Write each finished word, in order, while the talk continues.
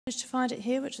Managed to find it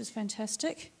here, which is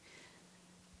fantastic.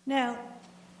 Now,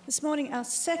 this morning, our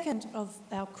second of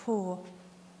our core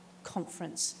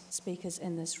conference speakers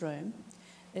in this room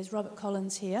is Robert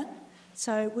Collins here.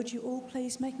 So would you all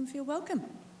please make him feel welcome?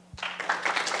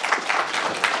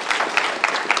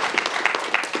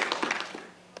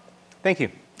 Thank you.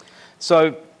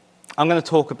 So I'm going to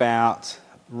talk about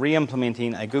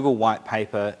re-implementing a Google white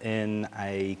paper in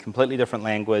a completely different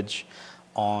language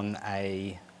on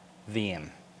a VM,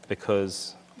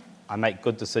 because I make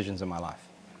good decisions in my life.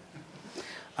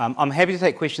 I'm happy to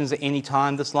take questions at any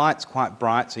time. This light's quite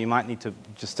bright, so you might need to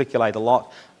gesticulate a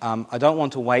lot. I don't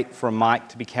want to wait for a mic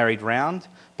to be carried round,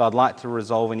 but I'd like to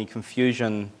resolve any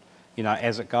confusion,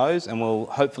 as it goes, and we'll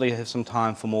hopefully have some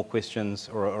time for more questions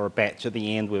or a batch at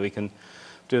the end where we can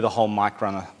do the whole mic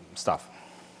runner stuff.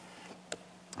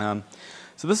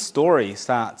 So this story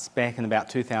starts back in about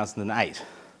 2008,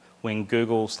 when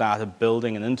Google started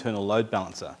building an internal load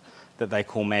balancer that they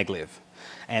call Maglev.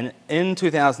 And in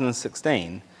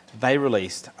 2016, they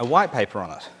released a white paper on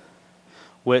it,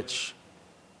 which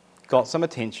got some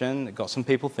attention, it got some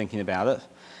people thinking about it,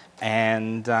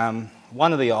 and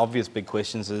one of the obvious big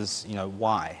questions is,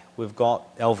 why? We've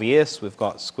got LVS, we've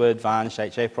got Squid, Varnish,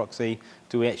 HA proxy.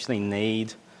 Do we actually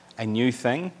need a new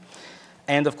thing?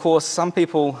 And of course, some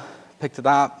people picked it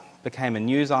up, became a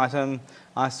news item.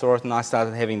 I saw it and I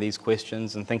started having these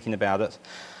questions and thinking about it.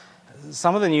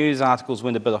 Some of the news articles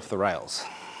went a bit off the rails.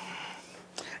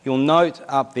 You'll note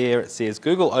up there it says,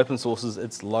 Google open sources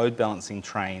its load balancing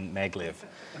train, Maglev.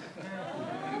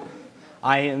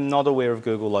 I am not aware of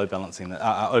Google load balancing,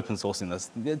 open sourcing this.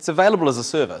 It's available as a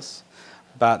service,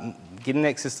 but getting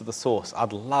access to the source,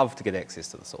 I'd love to get access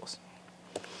to the source.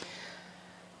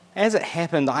 As it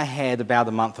happened, I had about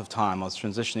a month of time. I was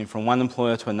transitioning from one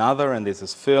employer to another, and there's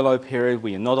this furlough period where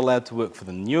you're not allowed to work for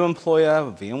the new employer,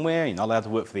 VMware, you're not allowed to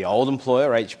work for the old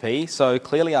employer, HP, so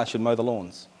clearly I should mow the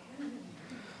lawns.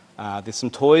 There's some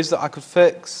toys that I could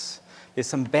fix. There's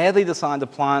some badly designed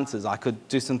appliances. I could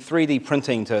do some 3D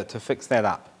printing to fix that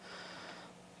up.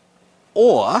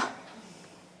 Or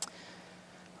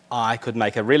I could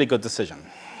make a really good decision.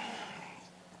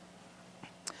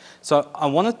 So I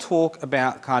want to talk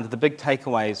about kind of the big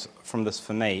takeaways from this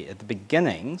for me at the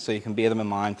beginning, so you can bear them in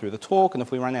mind through the talk, and if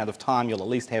we run out of time, you'll at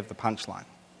least have the punchline.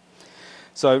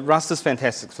 So Rust is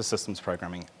fantastic for systems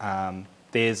programming.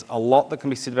 There's a lot that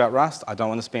can be said about Rust. I don't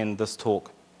want to spend this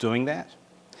talk doing that.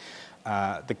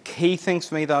 The key things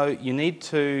for me, though, you need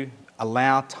to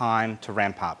allow time to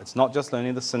ramp up. It's not just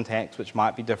learning the syntax, which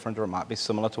might be different or it might be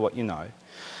similar to what you know.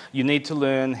 You need to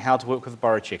learn how to work with a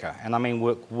borrow checker, and I mean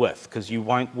work with, because you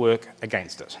won't work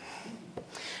against it.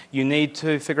 You need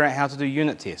to figure out how to do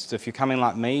unit tests. If you're coming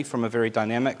like me from a very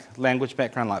dynamic language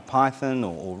background like Python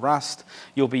or Rust,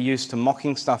 you'll be used to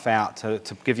mocking stuff out to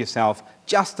give yourself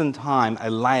just in time a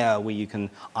layer where you can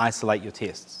isolate your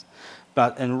tests.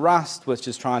 But in Rust, which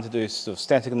is trying to do sort of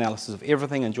static analysis of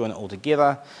everything and join it all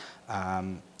together,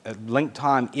 at link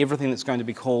time, everything that's going to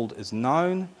be called is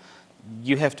known.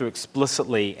 You have to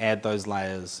explicitly add those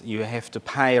layers. You have to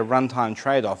pay a runtime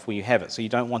trade-off where you have it, so you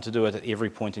don't want to do it at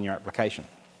every point in your application.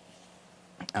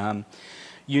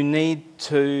 You need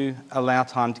to allow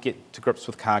time to get to grips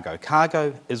with cargo.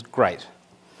 Cargo is great.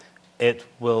 It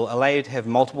will allow you to have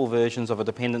multiple versions of a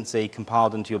dependency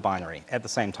compiled into your binary at the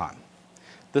same time.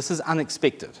 This is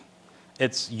unexpected.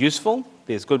 It's useful.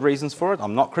 There's good reasons for it.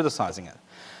 I'm not criticizing it.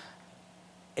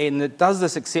 And it does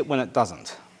this except when it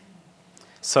doesn't.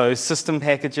 So system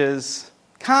packages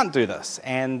can't do this.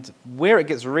 And where it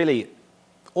gets really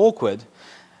awkward,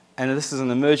 and this is an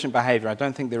emergent behavior, I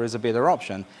don't think there is a better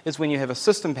option, is when you have a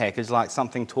system package like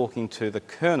something talking to the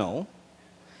kernel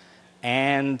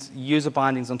and user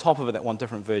bindings on top of it that want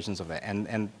different versions of that.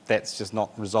 And that's just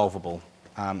not resolvable.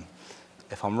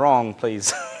 If I'm wrong,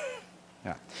 please.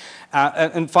 Yeah.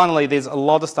 And finally, there's a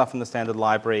lot of stuff in the standard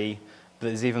library.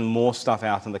 There's even more stuff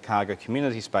out in the cargo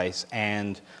community space,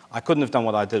 and I couldn't have done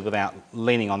what I did without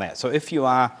leaning on that. So if you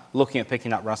are looking at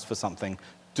picking up Rust for something,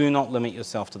 do not limit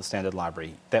yourself to the standard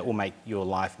library. That will make your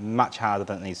life much harder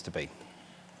than it needs to be.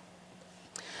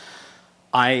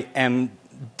 I am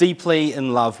deeply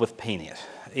in love with PNet.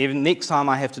 Even next time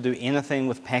I have to do anything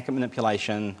with packet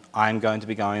manipulation, I'm going to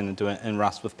be going and doing it in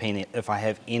Rust with PNet if I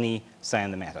have any say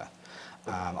in the matter.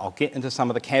 I'll get into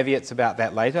some of the caveats about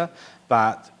that later,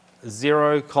 but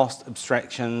zero-cost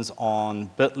abstractions on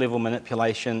bit-level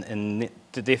manipulation in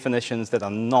definitions that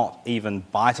are not even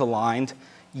byte-aligned.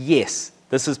 Yes,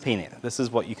 this is PNet. This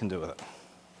is what you can do with it.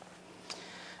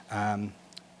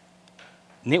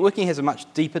 Networking has a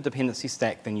much deeper dependency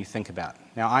stack than you think about.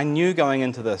 Now, I knew going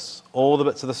into this all the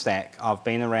bits of the stack. I've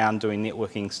been around doing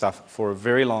networking stuff for a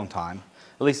very long time.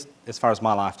 at least as far as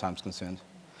my lifetime is concerned.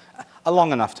 A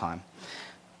long enough time.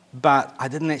 But I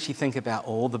didn't actually think about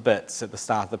all the bits at the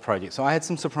start of the project, so I had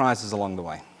some surprises along the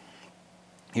way.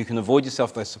 You can avoid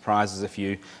yourself those surprises if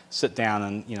you sit down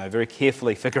and very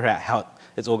carefully figure out how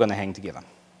it's all going to hang together.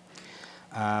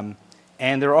 And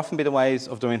there are often better ways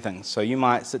of doing things. So you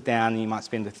might sit down and you might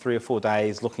spend 3 or 4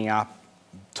 days looking up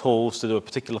tools to do a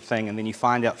particular thing, and then you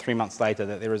find out 3 months later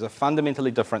that there is a fundamentally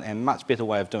different and much better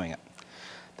way of doing it.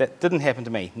 That didn't happen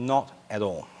to me, not at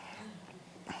all.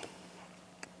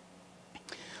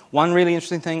 One really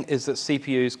interesting thing is that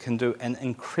CPUs can do an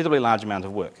incredibly large amount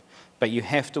of work, but you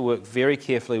have to work very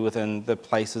carefully within the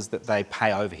places that they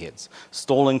pay overheads.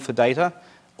 Stalling for data,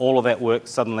 all of that work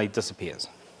suddenly disappears.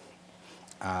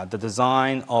 The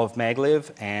design of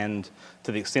Maglev, and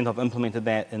to the extent I've implemented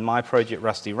that in my project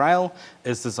Rusty Rail,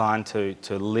 is designed to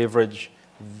leverage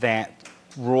that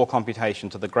raw computation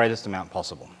to the greatest amount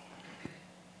possible.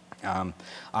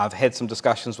 I've had some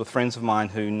discussions with friends of mine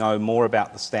who know more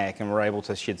about the stack and were able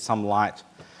to shed some light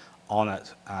on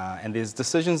it. And there's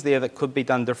decisions there that could be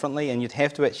done differently, and you'd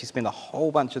have to actually spend a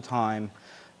whole bunch of time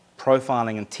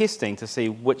profiling and testing to see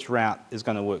which route is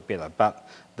going to work better. But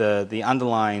the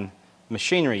underlying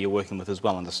machinery you're working with is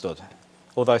well understood.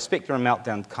 Although Spectre and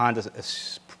Meltdown kind of,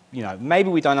 maybe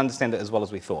we don't understand it as well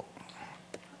as we thought.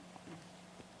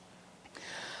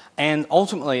 And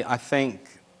ultimately, I think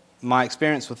my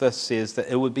experience with this says that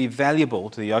it would be valuable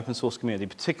to the open source community,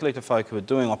 particularly to folk who are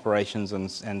doing operations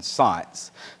and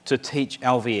sites, to teach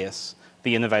LVS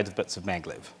the innovative bits of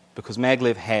Maglev, because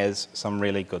Maglev has some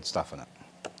really good stuff in it.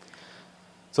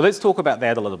 So let's talk about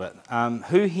that a little bit.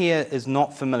 Who here is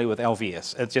not familiar with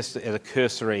LVS? It's just at a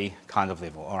cursory kind of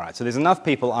level. All right, so there's enough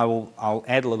people, I'll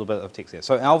add a little bit of text there.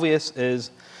 So LVS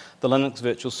is the Linux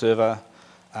virtual server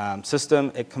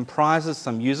system. It comprises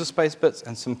some user space bits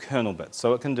and some kernel bits.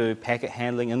 So it can do packet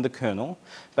handling in the kernel,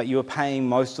 but you are paying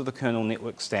most of the kernel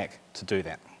network stack to do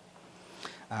that.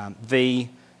 The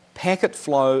packet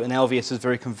flow in LVS is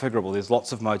very configurable. There's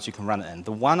lots of modes you can run it in.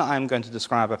 The one I'm going to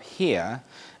describe up here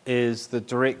is the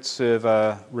direct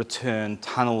server return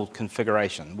tunnel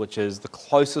configuration, which is the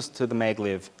closest to the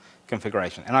Maglev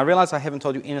configuration. And I realize I haven't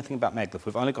told you anything about Maglev.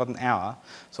 We've only got an hour,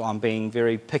 so I'm being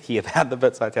very picky about the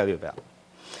bits I tell you about.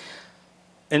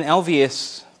 In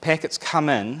LVS, packets come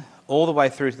in all the way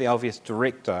through to the LVS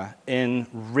director in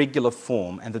regular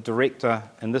form, and the director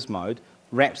in this mode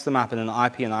wraps them up in an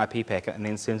IP and IP packet and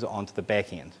then sends it on to the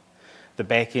backend. The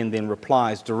backend then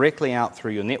replies directly out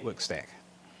through your network stack.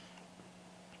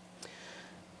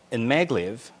 In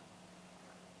Maglev,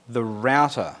 the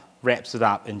router wraps it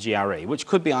up in GRE, which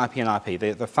could be IP and IP.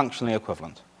 They're functionally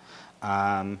equivalent.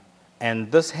 And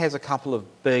this has a couple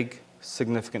of big,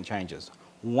 significant changes.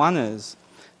 One is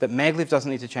that Maglev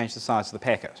doesn't need to change the size of the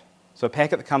packet. So a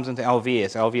packet that comes into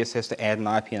LVS has to add an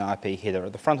IP and IP header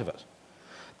at the front of it.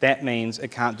 That means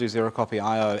it can't do zero-copy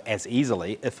I/O as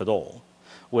easily, if at all,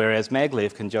 whereas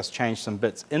Maglev can just change some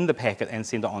bits in the packet and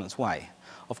send it on its way.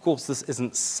 Of course, this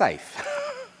isn't safe.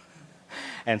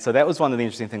 And so that was one of the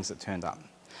interesting things that turned up.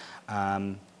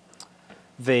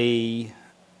 The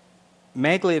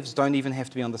Maglevs don't even have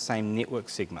to be on the same network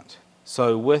segment.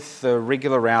 So with the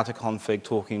regular router config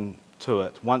talking to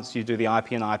it, once you do the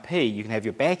IP and IP, you can have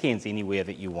your backends anywhere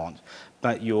that you want,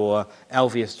 but your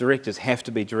LVS directors have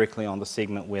to be directly on the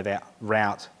segment where that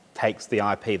route takes the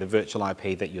IP, the virtual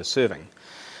IP that you're serving.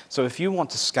 So if you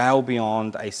want to scale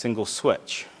beyond a single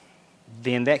switch,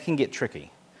 then that can get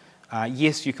tricky.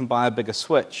 Yes, you can buy a bigger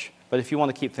switch, but if you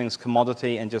want to keep things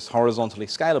commodity and just horizontally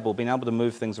scalable, being able to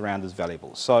move things around is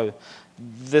valuable. So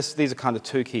these are kind of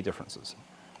two key differences.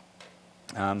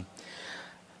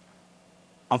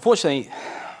 Unfortunately,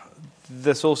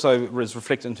 this also is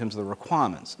reflected in terms of the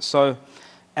requirements. So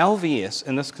LVS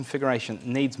in this configuration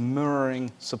needs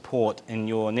mirroring support in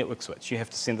your network switch. You have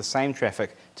to send the same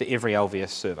traffic to every LVS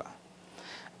server.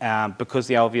 Because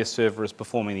the LVS server is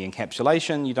performing the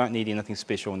encapsulation, you don't need anything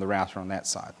special in the router on that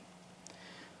side.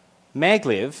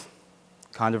 Maglev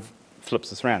kind of flips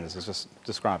this around, as I was just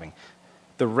describing.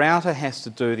 The router has to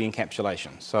do the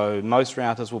encapsulation. So most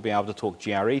routers will be able to talk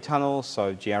GRE tunnels,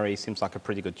 so GRE seems like a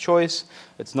pretty good choice.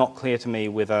 It's not clear to me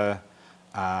whether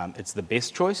it's the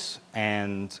best choice,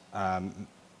 and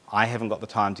I haven't got the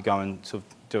time to go and sort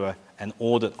of do an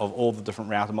audit of all the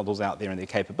different router models out there and their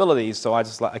capabilities, so I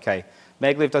just like, okay,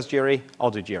 Maglev does GRE,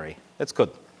 I'll do GRE. That's good.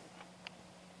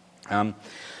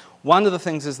 One of the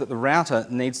things is that the router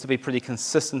needs to be pretty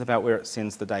consistent about where it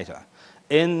sends the data.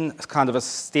 In kind of a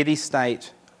steady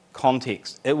state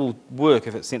context, it will work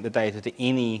if it sent the data to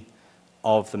any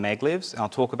of the Maglevs. I'll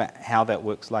talk about how that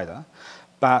works later.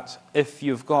 But if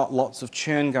you've got lots of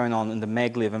churn going on in the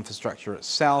Maglev infrastructure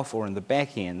itself or in the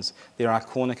backends, there are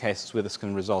corner cases where this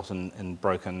can result in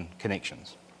broken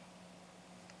connections.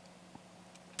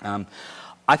 I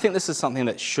think this is something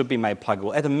that should be made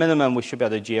pluggable. At a minimum, we should be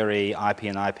able to GRE, IP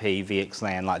and IP,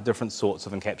 VXLAN, like different sorts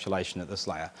of encapsulation at this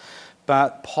layer.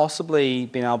 But possibly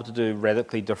being able to do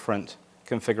radically different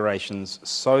configurations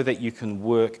so that you can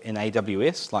work in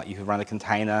AWS, like you could run a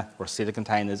container or a set of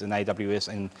containers in AWS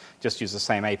and just use the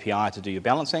same API to do your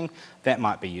balancing, that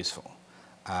might be useful.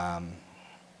 I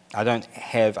don't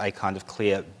have a kind of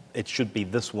clear, it should be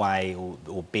this way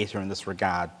or better in this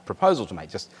regard proposal to make.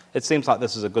 Just, it seems like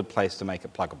this is a good place to make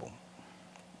it pluggable.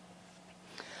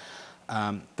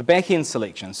 The backend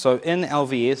selection. So in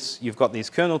LVS, you've got these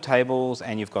kernel tables,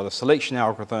 and you've got a selection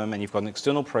algorithm, and you've got an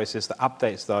external process that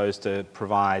updates those to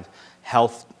provide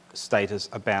health status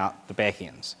about the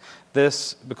backends.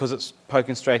 This, because it's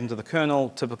poking straight into the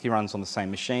kernel, typically runs on the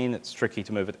same machine. It's tricky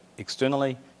to move it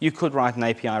externally. You could write an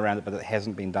API around it, but it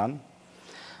hasn't been done.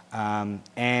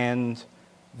 And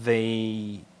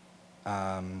the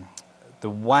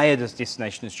way a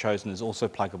destination is chosen is also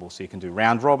pluggable. So you can do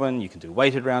round robin, you can do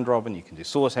weighted round robin, you can do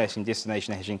source hashing,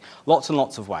 destination hashing, lots and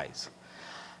lots of ways.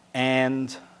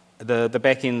 And the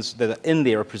backends that are in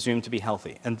there are presumed to be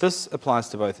healthy. And this applies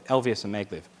to both LVS and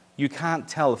Maglev. You can't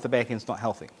tell if the backend's not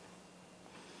healthy.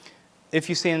 If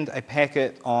you send a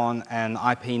packet on an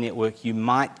IP network, you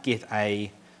might get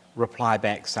a reply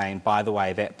back saying, by the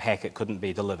way, that packet couldn't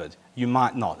be delivered. You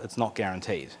might not, it's not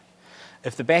guaranteed.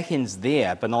 If the backend's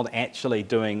there but not actually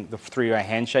doing the three-way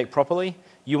handshake properly,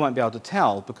 you won't be able to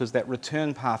tell because that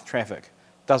return path traffic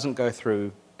doesn't go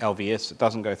through LVS, it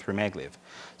doesn't go through Maglev.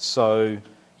 So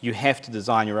you have to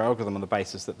design your algorithm on the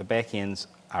basis that the backends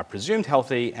are presumed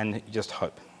healthy and you just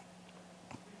hope.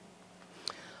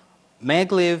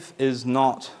 Maglev is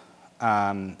not,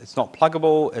 it's not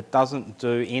pluggable, it doesn't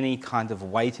do any kind of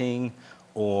weighting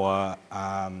or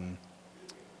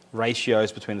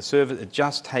ratios between the servers, it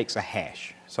just takes a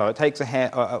hash. So it takes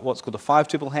what's called a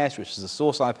 5-tuple hash, which is the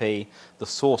source IP, the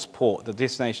source port, the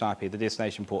destination IP, the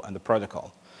destination port, and the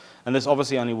protocol. And this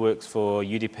obviously only works for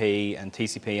UDP and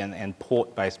TCP and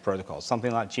port-based protocols.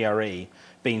 Something like GRE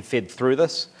being fed through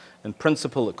this, in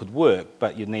principle it could work,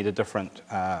 but you'd need a different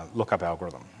lookup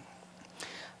algorithm.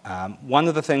 One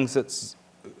of the things that's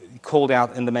called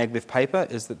out in the Maglev paper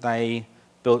is that they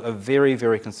built a very,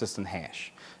 very consistent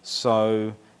hash.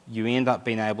 So you end up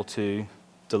being able to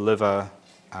deliver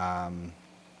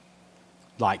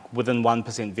like within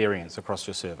 1% variance across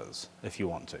your servers if you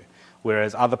want to.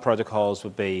 Whereas other protocols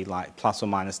would be like plus or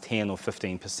minus 10 or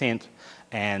 15%.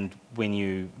 And when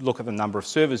you look at the number of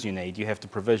servers you need, you have to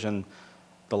provision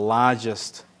the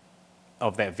largest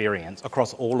of that variance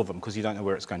across all of them because you don't know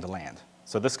where it's going to land.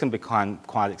 So this can be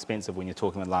quite expensive when you're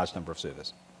talking with a large number of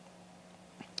servers.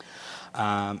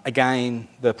 Again,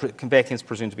 the backend is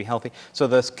presumed to be healthy. So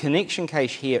this connection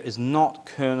cache here is not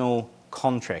kernel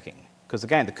contracting. Because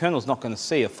again, the kernel's not going to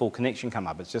see a full connection come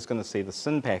up. It's just going to see the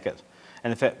SYN packet.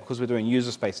 And in fact, because we're doing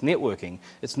user space networking,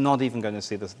 it's not even going to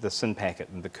see the SYN packet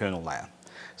in the kernel layer.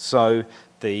 So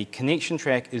the connection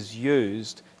track is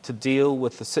used to deal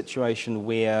with the situation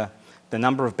where the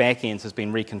number of backends has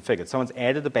been reconfigured. Someone's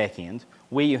added a backend.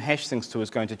 Where you hash things to is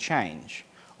going to change.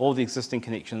 All the existing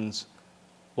connections,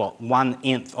 well,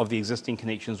 1/nth of the existing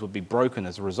connections would be broken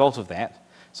as a result of that.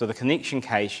 So the connection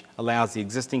cache allows the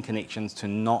existing connections to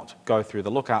not go through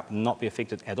the lookup and not be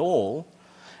affected at all,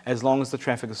 as long as the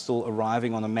traffic is still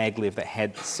arriving on a maglev that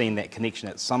had seen that connection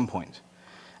at some point.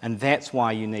 And that's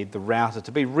why you need the router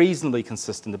to be reasonably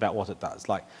consistent about what it does.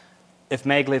 Like, if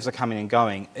maglevs are coming and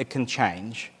going, it can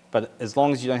change, but as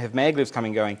long as you don't have maglevs coming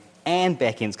and going and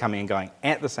backends coming and going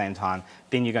at the same time,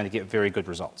 then you're going to get very good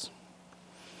results.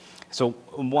 So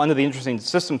one of the interesting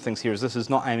system things here is this is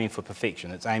not aiming for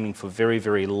perfection. It's aiming for very,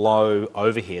 very low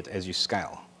overhead as you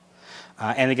scale.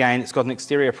 And again, it's got an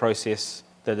exterior process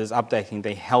that is updating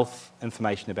the health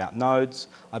information about nodes.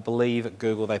 I believe at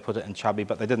Google they put it in Chubby,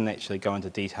 but they didn't actually go into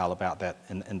detail about that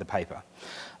in the paper.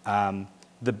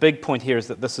 The big point here is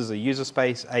that this is a user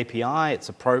space API. It's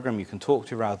a program you can talk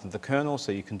to rather than the kernel,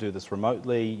 so you can do this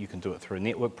remotely. You can do it through a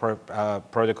network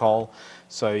protocol,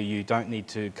 so you don't need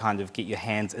to kind of get your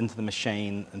hands into the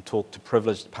machine and talk to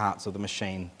privileged parts of the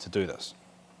machine to do this.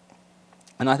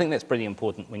 And I think that's pretty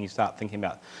important when you start thinking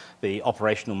about the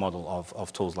operational model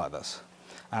of tools like this.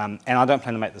 And I don't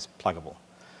plan to make this pluggable.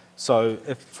 So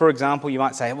if, for example, you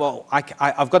might say, well,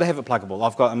 I've got to have it pluggable.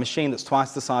 I've got a machine that's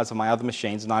twice the size of my other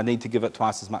machines, and I need to give it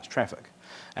twice as much traffic.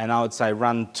 And I would say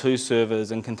run 2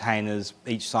 servers in containers,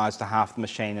 each size to half the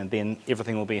machine, and then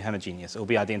everything will be homogeneous. It will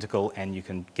be identical, and you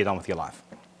can get on with your life.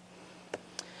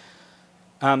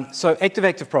 So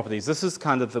active properties, this is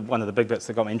kind of one of the big bits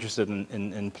that got me interested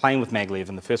in playing with Maglev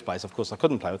in the first place. Of course, I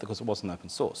couldn't play with it because it wasn't open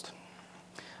sourced.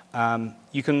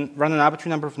 You can run an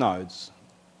arbitrary number of nodes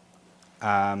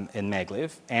in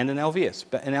Maglev and in LVS.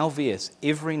 But in LVS,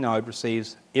 every node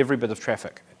receives every bit of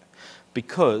traffic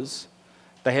because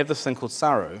they have this thing called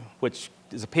SARU, which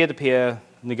is a peer-to-peer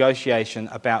negotiation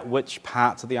about which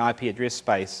parts of the IP address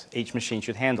space each machine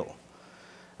should handle.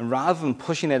 And rather than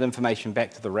pushing that information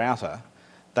back to the router,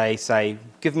 they say,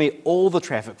 give me all the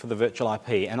traffic for the virtual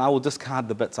IP, and I will discard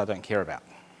the bits I don't care about.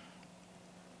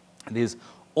 There's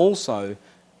also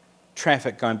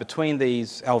traffic going between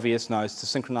these LVS nodes to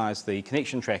synchronize the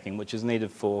connection tracking, which is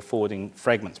needed for forwarding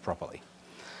fragments properly,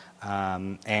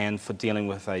 and for dealing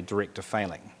with a director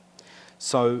failing.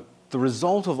 So the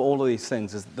result of all of these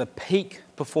things is the peak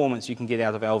performance you can get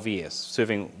out of LVS,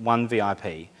 serving one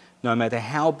VIP, no matter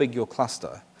how big your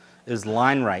cluster, is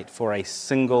line rate for a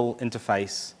single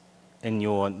interface in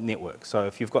your network. So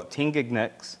if you've got 10 gig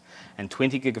NICs and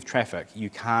 20 gig of traffic,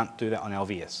 you can't do that on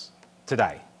LVS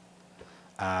today,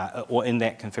 or in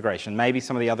that configuration. Maybe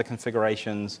some of the other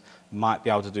configurations might be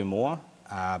able to do more,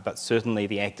 but certainly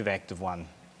the active one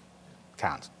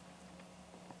can't.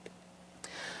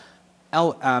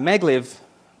 Maglev,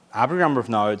 arbitrary number of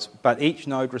nodes, but each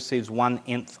node receives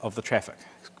 1/nth of the traffic.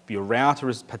 Your router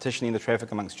is partitioning the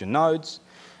traffic amongst your nodes.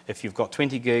 If you've got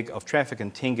 20 gig of traffic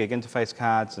and 10 gig interface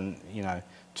cards and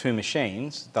 2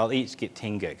 machines, they'll each get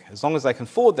 10 gig. As long as they can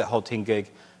forward that whole 10 gig,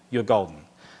 you're golden.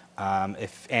 And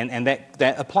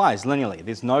that applies linearly.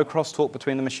 There's no crosstalk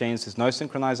between the machines. There's no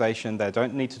synchronization. They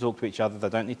don't need to talk to each other. They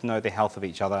don't need to know the health of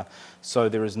each other. So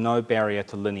there is no barrier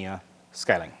to linear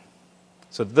scaling.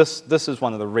 So this is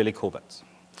one of the really cool bits.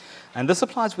 And this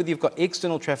applies whether you've got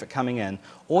external traffic coming in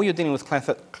or you're dealing with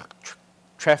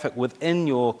traffic within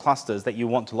your clusters that you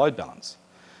want to load balance.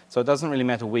 So it doesn't really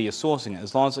matter where you're sourcing it,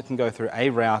 as long as it can go through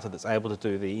a router that's able to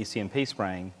do the ECMP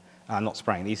the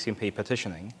ECMP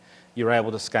partitioning, you're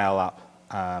able to scale up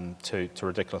to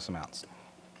ridiculous amounts.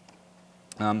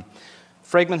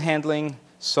 Fragment handling,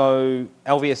 so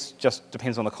LVS just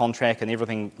depends on the contract and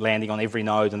everything landing on every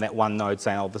node and that one node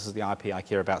saying, oh, this is the IP I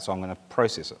care about, so I'm going to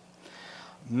process it.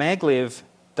 Maglev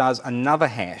does another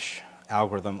hash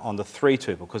algorithm on the 3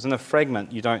 tuple, because in a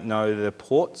fragment you don't know the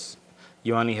ports,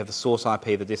 you only have the source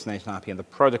IP, the destination IP, and the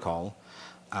protocol.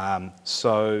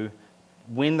 So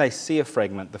when they see a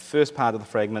fragment, the first part of the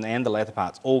fragment and the latter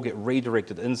parts all get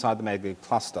redirected inside the Maglev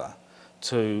cluster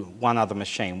to one other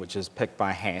machine, which is picked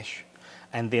by hash,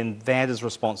 and then that is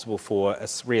responsible for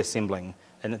reassembling.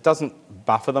 And it doesn't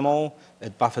buffer them all,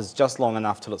 it buffers just long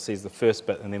enough till it sees the first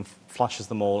bit and then flushes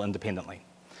them all independently.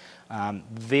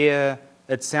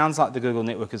 It sounds like the Google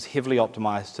network is heavily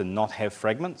optimized to not have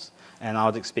fragments, and I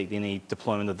would expect any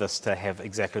deployment of this to have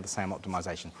exactly the same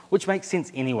optimization, which makes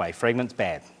sense anyway. Fragments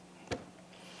bad.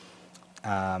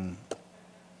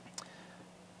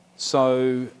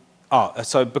 So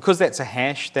because that's a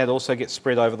hash, that also gets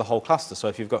spread over the whole cluster. So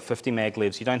if you've got 50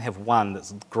 maglevs, you don't have one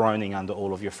that's groaning under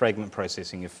all of your fragment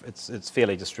processing. It's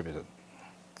fairly distributed.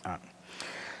 All right.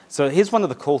 So here's one of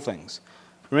the cool things.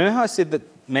 Remember how I said that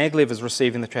Maglev is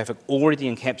receiving the traffic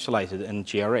already encapsulated in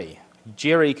GRE?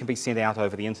 GRE can be sent out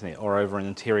over the internet or over an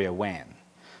interior WAN.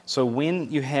 So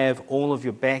when you have all of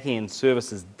your back-end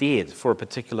services dead for a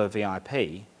particular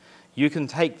VIP, you can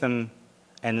take them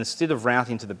and instead of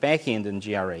routing to the back-end in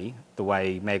GRE, the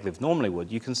way Maglev normally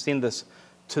would, you can send this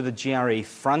to the GRE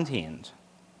front-end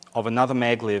of another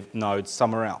Maglev node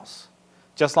somewhere else.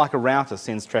 Just like a router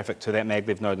sends traffic to that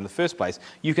Maglev node in the first place,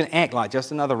 you can act like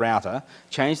just another router,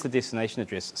 change the destination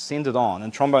address, send it on,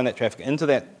 and trombone that traffic into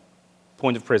that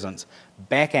point of presence,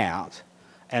 back out,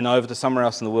 and over to somewhere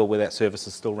else in the world where that service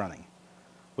is still running,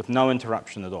 with no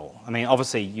interruption at all. I mean,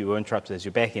 obviously, you were interrupted as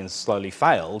your backend slowly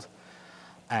failed,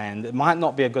 and it might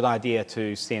not be a good idea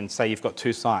to send, say you've got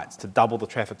 2 sites, to double the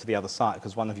traffic to the other site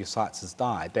because one of your sites has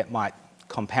died. That might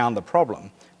compound the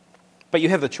problem, but you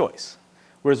have the choice.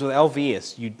 Whereas with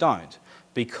LVS, you don't,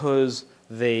 because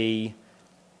the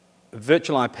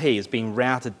virtual IP is being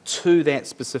routed to that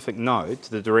specific node,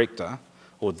 to the director,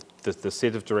 or the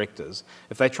set of directors.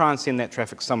 If they try and send that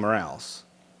traffic somewhere else,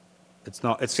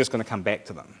 it's just going to come back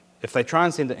to them. If they try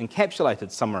and send it encapsulated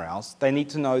somewhere else, they need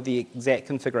to know the exact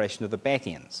configuration of the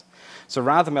backends. So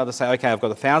rather than be able to say, okay, I've got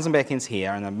 1,000 backends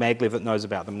here and a Maglev that knows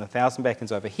about them, and 1,000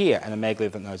 backends over here and a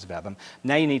Maglev that knows about them,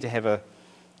 now you need to have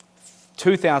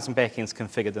 2,000 backends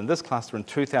configured in this cluster and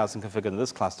 2,000 configured in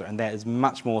this cluster, and that is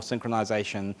much more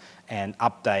synchronization and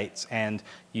updates, and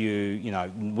you know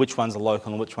which ones are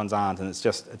local and which ones aren't, and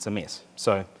it's a mess.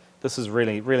 So this is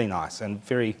really, really nice and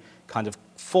very kind of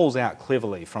falls out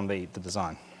cleverly from the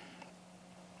design.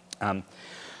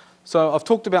 So I've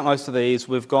talked about most of these.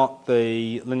 We've got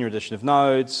the linear addition of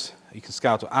nodes. You can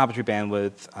scale to arbitrary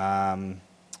bandwidth.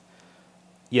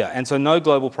 Yeah, and so no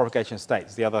global propagation of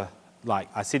states. The other, like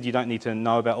I said, you don't need to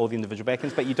know about all the individual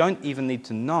backends, but you don't even need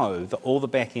to know that all the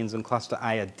backends in cluster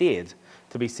A are dead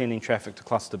to be sending traffic to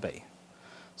cluster B.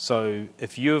 So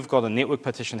if you've got a network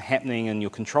partition happening in your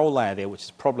control layer there, which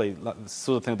is probably like the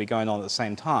sort of thing that will be going on at the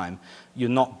same time, you're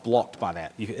not blocked by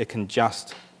that. It can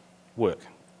just work.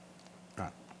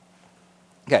 Right.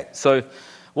 Okay, so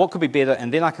what could be better?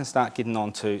 And then I can start getting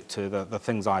on to the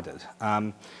things I did.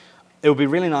 It would be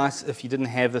really nice if you didn't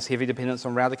have this heavy dependence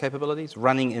on router capabilities.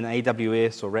 Running in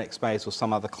AWS or Rackspace or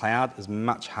some other cloud is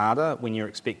much harder when you're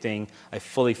expecting a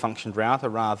fully functioned router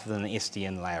rather than an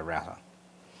SDN layer router.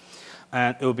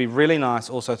 And it would be really nice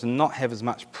also to not have as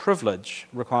much privilege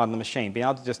required on the machine. Being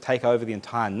able to just take over the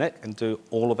entire NIC and do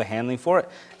all of the handling for it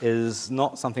is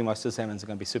not something most sysadmins are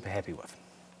going to be super happy with.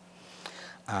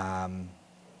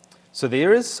 So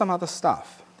there is some other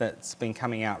stuff that's been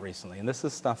coming out recently, and this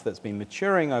is stuff that's been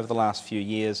maturing over the last few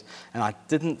years, and I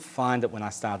didn't find it when I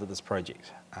started this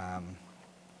project.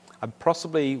 I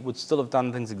possibly would still have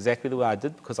done things exactly the way I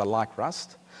did because I like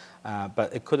Rust,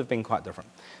 but it could have been quite different.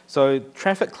 So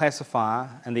traffic classifier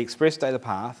and the express data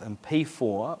path and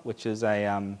P4, which is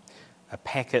a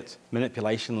packet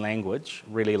manipulation language,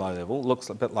 really low level,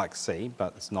 looks a bit like C,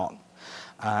 but it's not.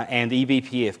 And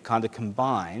eBPF kind of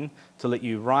combine to let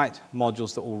you write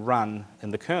modules that will run in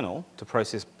the kernel to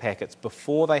process packets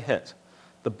before they hit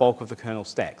the bulk of the kernel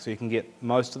stack. So you can get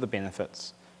most of the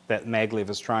benefits that Maglev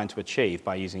is trying to achieve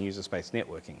by using user-space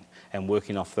networking and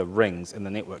working off the rings in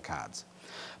the network cards.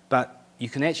 But you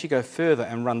can actually go further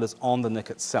and run this on the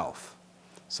NIC itself.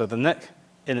 So the NIC,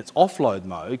 in its offload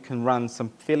mode, can run some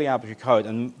fairly arbitrary code,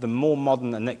 and the more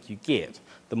modern a NIC you get,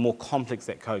 the more complex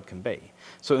that code can be.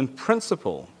 So in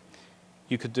principle,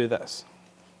 you could do this.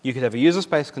 You could have a user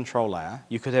space control layer.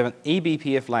 You could have an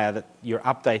eBPF layer that you're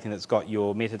updating that's got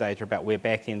your metadata about where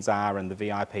backends are and the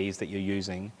VIPs that you're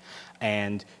using.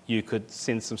 And you could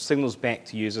send some signals back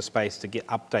to user space to get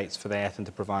updates for that and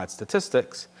to provide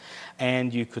statistics.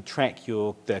 And you could track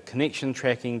the connection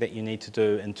tracking that you need to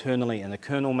do internally in a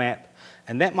kernel map.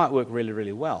 And that might work really,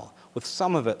 really well, with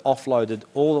some of it offloaded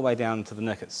all the way down to the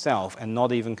NIC itself and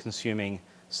not even consuming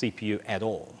CPU at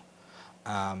all.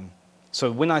 So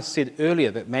when I said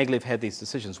earlier that Maglev had these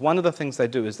decisions, one of the things they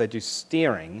do is they do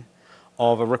steering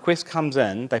of a request comes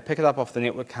in, they pick it up off the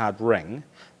network card ring,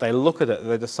 they look at it,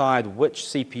 they decide which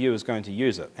CPU is going to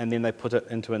use it, and then they put it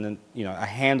into a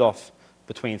handoff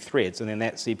between threads, and then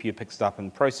that CPU picks it up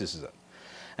and processes it.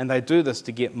 And they do this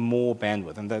to get more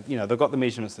bandwidth, and they've got the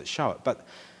measurements that show it. But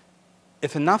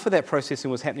if enough of that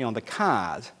processing was happening on the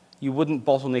card, you wouldn't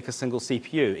bottleneck a single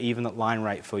CPU, even at line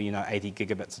rate for 80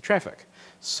 gigabits of traffic.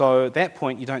 So at that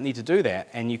point, you don't need to do that,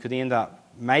 and you could end up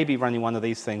maybe running one of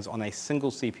these things on a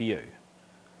single CPU.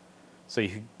 So you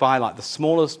could buy like the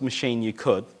smallest machine you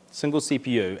could, single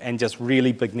CPU, and just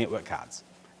really big network cards.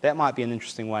 That might be an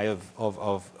interesting way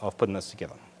of putting this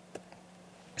together.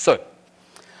 So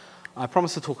I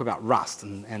promised to talk about Rust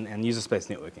and user space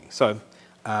networking. So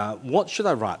what should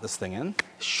I write this thing in?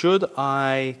 Should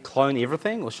I clone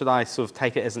everything, or should I sort of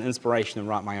take it as an inspiration and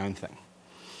write my own thing?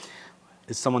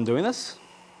 Is someone doing this?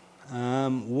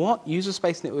 What user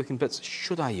space networking bits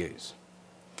should I use?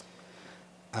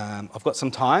 I've got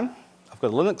some time. I've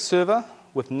got a Linux server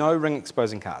with no ring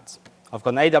exposing cards. I've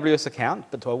got an AWS account,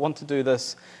 but do I want to do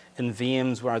this in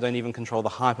VMs where I don't even control the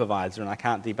hypervisor and I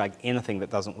can't debug anything that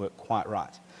doesn't work quite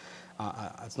right?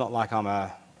 It's not like I'm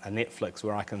a Netflix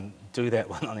where I can do that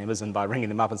one on Amazon by ringing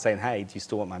them up and saying, hey, do you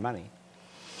still want my money?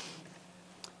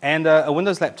 And a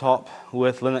Windows laptop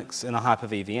with Linux in a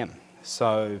Hyper-V VM.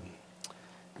 So,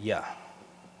 yeah,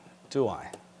 do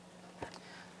I?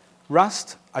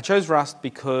 Rust, I chose Rust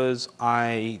because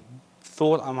I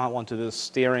thought I might want to do the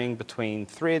steering between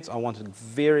threads. I wanted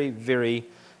very, very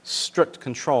strict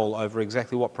control over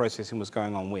exactly what processing was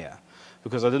going on where,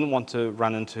 because I didn't want to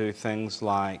run into things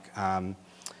like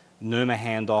NUMA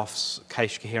handoffs,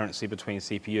 cache coherency between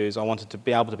CPUs. I wanted to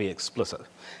be able to be explicit.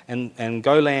 And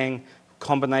Golang,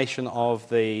 combination of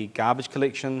the garbage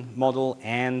collection model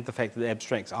and the fact that it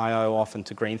abstracts I/O off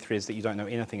into green threads that you don't know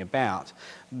anything about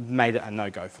made it a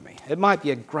no-go for me. It might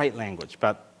be a great language,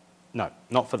 but no,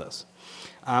 not for this.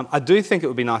 I do think it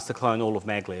would be nice to clone all of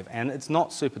Maglev, and it's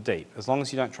not super deep. As long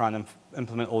as you don't try and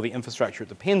implement all the infrastructure it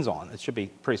depends on, it should be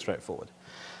pretty straightforward.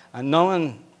 No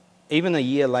one, even a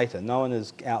year later, no one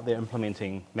is out there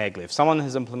implementing Maglev. Someone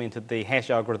has implemented the hash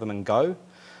algorithm in Go.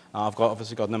 I've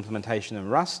obviously got an implementation in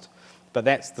Rust, but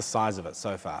that's the size of it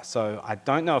so far. So I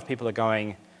don't know if people are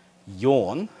going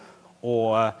yawn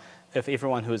or if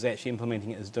everyone who is actually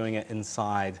implementing it is doing it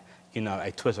inside,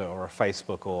 a Twitter or a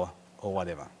Facebook or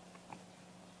whatever.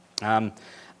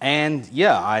 And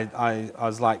yeah, I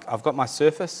was like, I've got my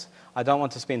Surface. I don't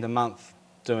want to spend a month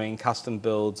doing custom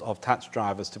builds of touch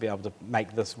drivers to be able to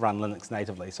make this run Linux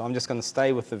natively. So I'm just going to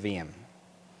stay with the VM.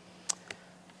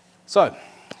 So,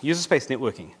 user space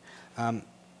networking.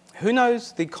 Who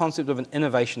knows the concept of an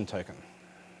innovation token?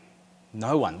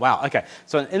 No one. Wow, okay.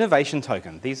 So an innovation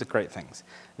token, these are great things.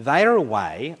 They are a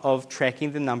way of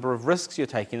tracking the number of risks you're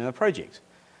taking in a project.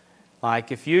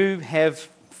 Like if you have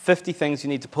 50 things you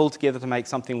need to pull together to make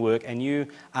something work and you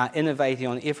are innovating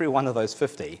on every one of those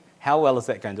 50, how well is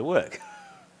that going to work?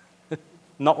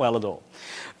 Not well at all.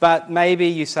 But maybe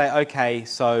you say, okay,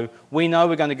 so we know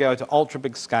we're going to go to ultra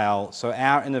big scale, so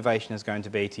our innovation is going to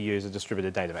be to use a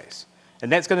distributed database.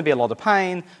 And that's going to be a lot of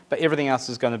pain, but everything else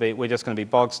is going to be, we're just going to be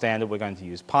bog standard. We're going to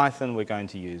use Python, we're going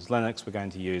to use Linux, we're going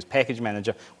to use Package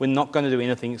Manager. We're not going to do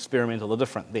anything experimental or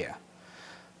different there.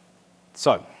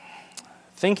 So,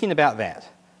 thinking about that,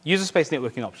 user space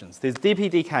networking options. There's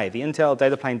DPDK, the Intel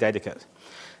Data Plane Data Kit.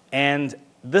 And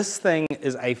this thing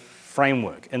is a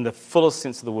framework in the fullest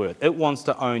sense of the word. It wants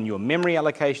to own your memory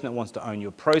allocation, it wants to own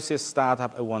your process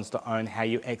startup, it wants to own how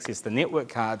you access the network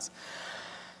cards.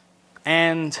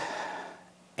 And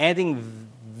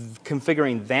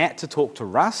configuring that to talk to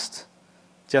Rust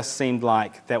just seemed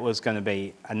like that was going to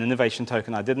be an innovation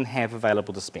token I didn't have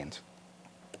available to spend.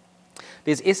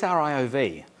 There's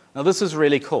SRIOV. Now this is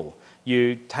really cool.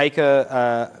 You take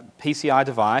a PCI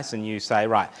device and you say,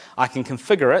 right, I can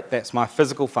configure it, that's my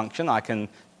physical function, I can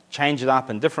change it up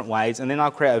in different ways, and then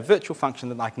I'll create a virtual function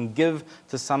that I can give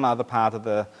to some other part of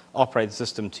the operating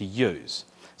system to use.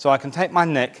 So I can take my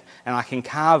NIC and I can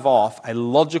carve off a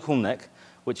logical NIC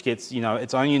which gets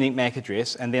its own unique MAC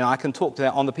address, and then I can talk to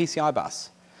that on the PCI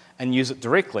bus and use it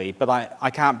directly, but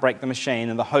I can't break the machine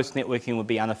and the host networking would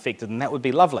be unaffected, and that would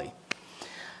be lovely.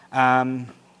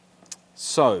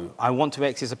 So I want to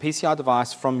access a PCI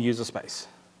device from user space,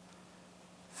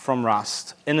 from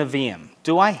Rust, in a VM.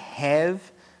 Do I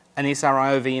have an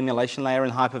SRIOV emulation layer in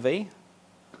Hyper-V?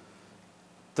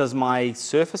 Does my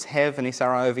Surface have an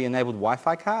SRIOV-enabled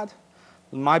Wi-Fi card?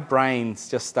 My brain's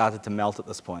just started to melt at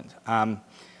this point.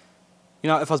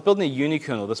 If I was building a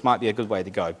unikernel, this might be a good way to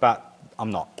go, but I'm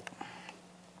not.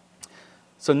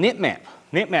 So netmap.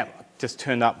 Netmap just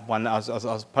turned up when I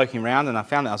was poking around and I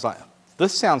found it. I was like,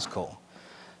 this sounds cool.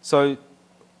 So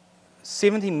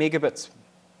 70 megabits,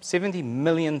 70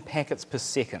 million packets per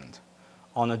second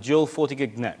on a dual 40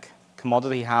 gig NIC,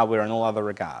 commodity hardware in all other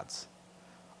regards,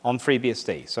 on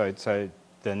FreeBSD, so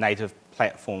the native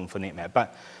platform for netmap.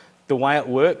 But the way it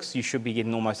works, you should be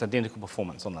getting almost identical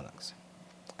performance on Linux.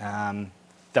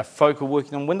 The folk are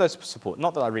working on Windows support.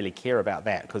 Not that I really care about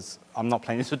that, because I'm not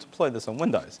planning to deploy this on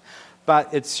Windows.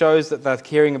 But it shows that they're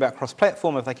caring about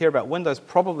cross-platform. If they care about Windows,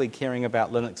 probably caring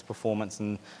about Linux performance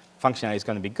and functionality is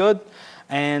going to be good.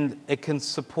 And it can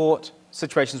support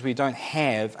situations where you don't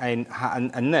have a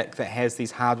NIC that has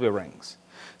these hardware rings.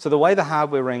 So the way the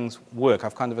hardware rings work,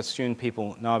 I've kind of assumed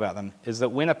people know about them, is that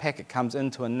when a packet comes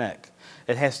into a NIC,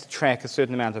 it has to track a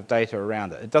certain amount of data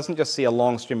around it. It doesn't just see a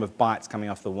long stream of bytes coming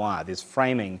off the wire. There's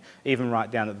framing even right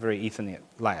down at the very Ethernet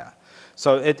layer.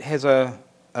 So it has a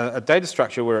data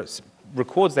structure where it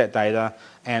records that data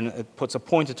and it puts a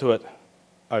pointer to it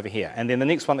over here. And then the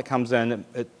next one that comes in,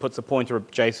 it puts a pointer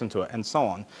adjacent to it, and so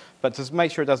on. But to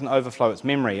make sure it doesn't overflow its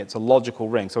memory, it's a logical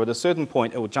ring. So at a certain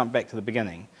point, it will jump back to the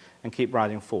beginning and keep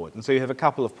writing forward. And so you have a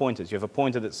couple of pointers. You have a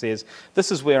pointer that says,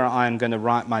 this is where I am going to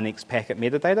write my next packet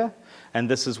metadata, and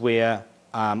this is where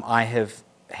I have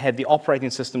had the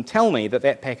operating system tell me that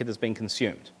that packet has been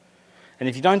consumed. And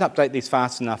if you don't update these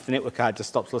fast enough, the network card just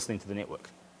stops listening to the network.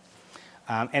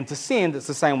 And to send, it's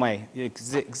the same way,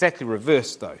 exactly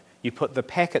reversed though. You put the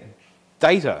packet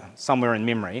data somewhere in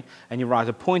memory, and you write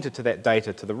a pointer to that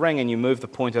data to the ring, and you move the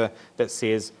pointer that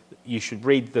says you should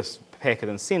read this packet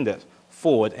and send it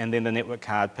forward, and then the network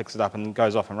card picks it up and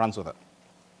goes off and runs with it.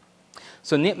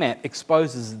 So netmap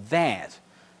exposes that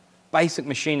basic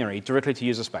machinery directly to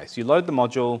user space. You load the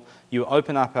module, you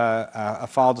open up a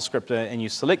file descriptor, and you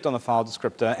select on the file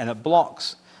descriptor, and it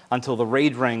blocks until the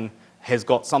read ring has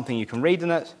got something you can read in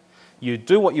it. You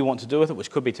do what you want to do with it, which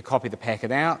could be to copy the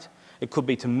packet out. It could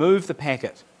be to move the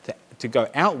packet to go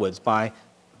outwards by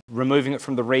removing it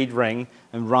from the read ring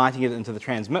and writing it into the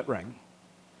transmit ring.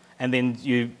 And then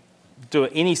you do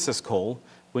any syscall.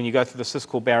 When you go through the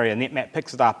syscall barrier, netmap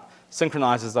picks it up,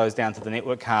 synchronizes those down to the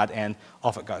network card, and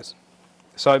off it goes.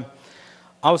 So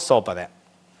I was sold by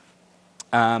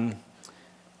that.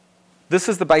 This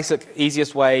is the basic,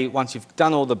 easiest way, once you've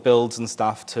done all the builds and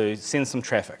stuff, to send some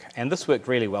traffic. And this worked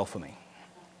really well for me.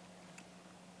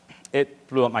 it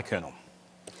blew up my kernel.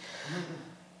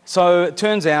 So it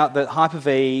turns out that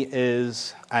Hyper-V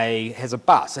has a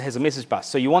bus, it has a message bus.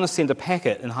 So you want to send a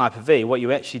packet in Hyper-V, what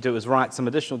you actually do is write some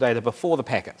additional data before the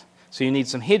packet. So you need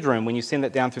some headroom when you send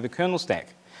that down through the kernel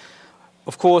stack.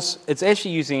 Of course, it's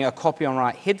actually using a copy on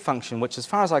write head function, which as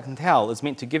far as I can tell is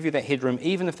meant to give you that headroom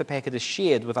even if the packet is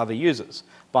shared with other users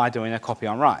by doing a copy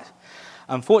on write.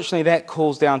 Unfortunately, that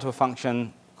calls down to a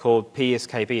function called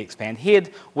pskv expand head,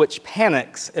 which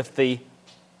panics if the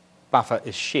buffer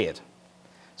is shared.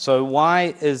 So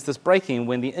why is this breaking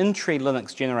when the in-tree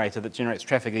Linux generator that generates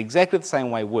traffic exactly the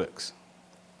same way works?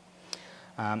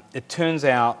 It turns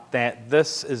out that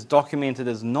this is documented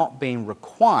as not being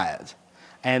required,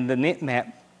 and the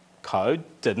netmap code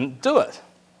didn't do it.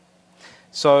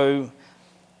 So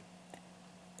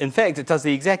in fact, it does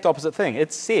the exact opposite thing.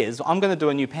 It says, I'm going to do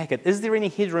a new packet. Is there any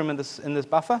headroom in this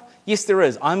buffer? Yes, there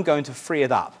is. I'm going to free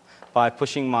it up by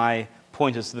pushing my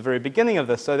pointers to the very beginning of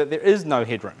this so that there is no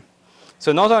headroom.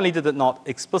 So not only did it not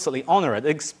explicitly honor it, it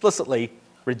explicitly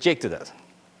rejected it.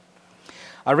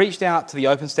 I reached out to the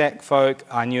OpenStack folk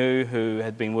I knew who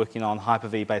had been working on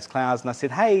Hyper-V based clouds, and I said,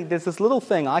 hey, there's this little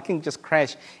thing. I can just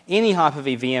crash any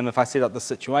Hyper-V VM if I set up this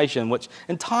situation, which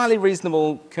entirely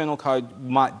reasonable kernel code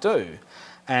might do.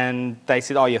 And they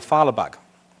said, oh, you filed a bug.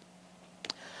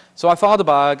 So I filed a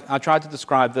bug. I tried to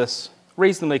describe this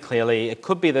reasonably clearly. It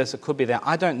could be this, it could be that.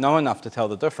 I don't know enough to tell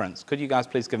the difference. Could you guys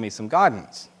please give me some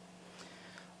guidance?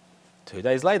 2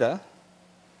 days later,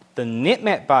 the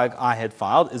netmap bug I had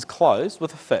filed is closed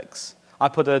with a fix. I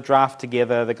put a draft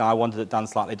together. The guy wanted it done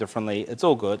slightly differently. It's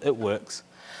all good. It works.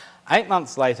 8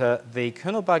 months later, the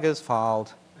kernel bug is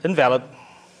filed invalid.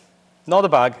 Not a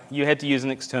bug. You had to use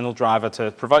an external driver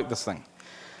to provoke this thing.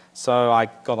 So I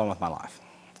got on with my life.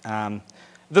 At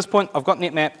this point, I've got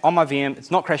netmap on my VM.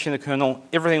 It's not crashing the kernel.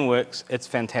 Everything works. It's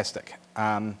fantastic.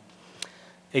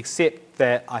 Except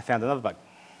that I found another bug.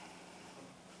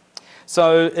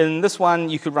 So in this one,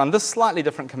 you could run this slightly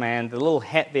different command. The little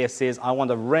hat there says, I want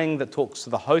a ring that talks to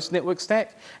the host network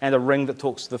stack and a ring that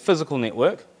talks to the physical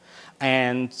network.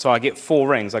 And so I get 4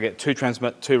 rings. I get 2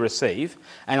 transmit, 2 receive.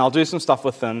 And I'll do some stuff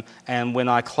with them. And when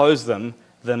I close them,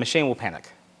 the machine will panic.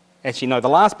 Actually, no, the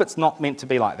last bit's not meant to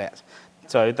be like that.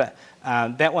 So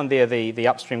that one there, the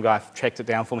upstream guy tracked it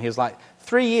down for me. He was like,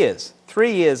 3 years.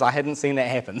 3 years I hadn't seen that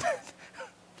happen.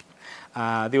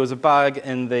 There was a bug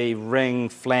in the ring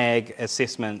flag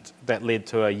assessment that led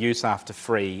to a use after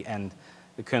free, and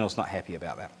the kernel's not happy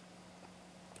about that.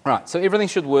 Right, so everything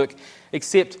should work,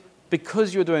 except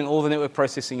because you're doing all the network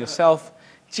processing yourself,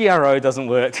 GRO doesn't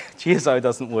work, GSO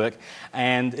doesn't work,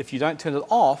 and if you don't turn it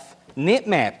off,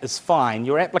 netmap is fine,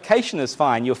 your application is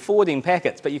fine, you're forwarding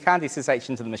packets, but you can't SSH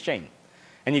into the machine.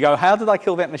 And you go, how did I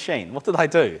kill that machine? What did I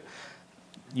do?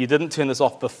 You didn't turn this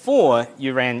off before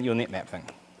you ran your netmap thing.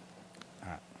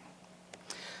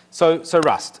 So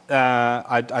Rust,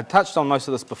 I touched on most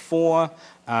of this before,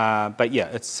 but yeah,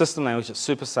 it's system language, it's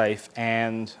super safe,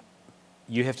 and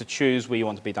you have to choose where you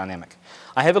want to be dynamic.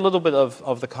 I have a little bit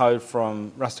of the code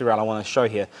from Rusty Rail I want to show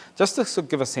here, just to sort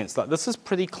of give a sense. Like, this is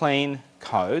pretty clean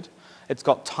code. It's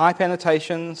got type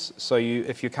annotations, so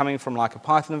if you're coming from like a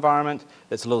Python environment,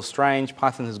 that's a little strange.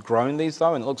 Python has grown these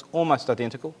though, and it looks almost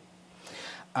identical.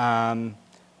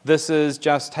 This is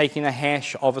just taking a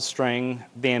hash of a string,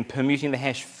 then permuting the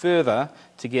hash further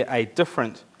to get a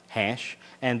different hash,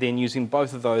 and then using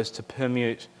both of those to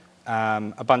permute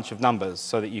a bunch of numbers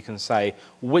so that you can say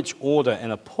which order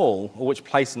in a pull, or which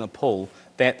place in a pull,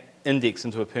 that index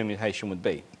into a permutation would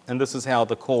be. And this is how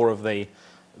the core of the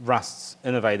Rust's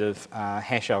innovative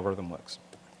hash algorithm works.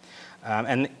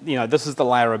 And you know, this is the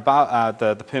layer above,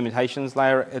 the permutations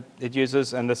layer it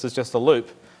uses, and this is just a loop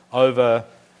over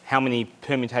how many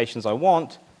permutations I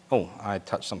want. Oh, I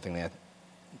touched something there.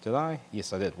 Did I?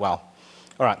 Yes, I did. Wow.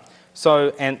 All right. So,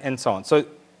 and so on. So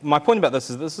my point about this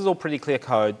is all pretty clear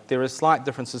code. There are slight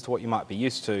differences to what you might be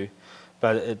used to,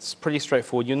 but it's pretty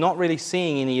straightforward. You're not really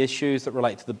seeing any issues that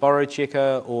relate to the borrow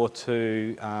checker or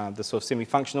to the sort of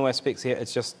semi-functional aspects here.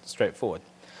 It's just straightforward.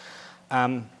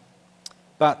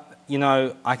 But, you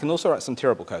know, I can also write some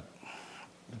terrible code.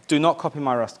 Do not copy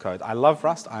my Rust code. I love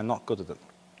Rust. I'm not good at it.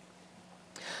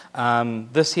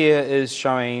 This here is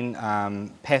showing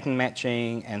pattern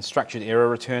matching and structured error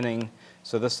returning.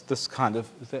 So this kind of,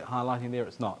 is that highlighting there?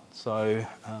 It's not. So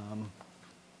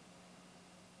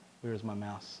where is my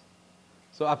mouse?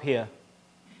 So up here,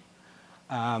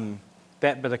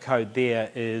 that bit of code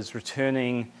there is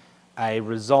returning a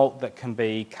result that can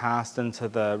be cast into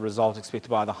the result expected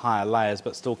by the higher layers,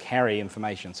 but still carry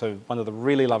information. So one of the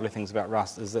really lovely things about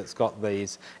Rust is that it's got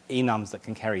these enums that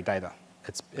can carry data.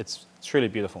 It's truly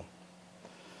beautiful.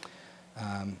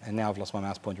 And now I've lost my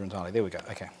mouse pointer entirely. There we go.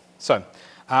 Okay. So,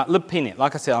 libpnet.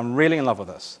 Like I said, I'm really in love with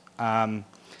this.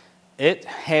 It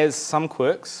has some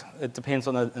quirks. It depends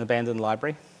on an abandoned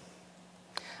library.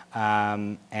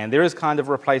 And there is kind of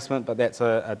a replacement, but that's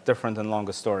a different and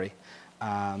longer story.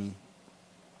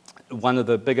 One of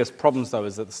the biggest problems, though,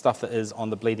 is that the stuff that is on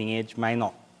the bleeding edge may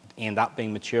not end up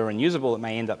being mature and usable. It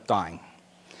may end up dying.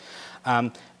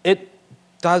 It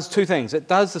does two things. It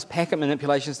does this packet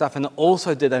manipulation stuff, and it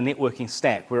also did a networking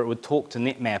stack where it would talk to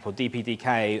netmap or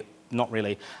DPDK, not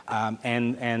really,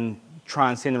 and try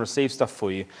and send and receive stuff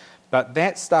for you. But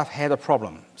that stuff had a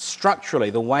problem. Structurally,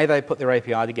 the way they put their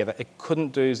API together, it couldn't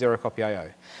do zero-copy I/O.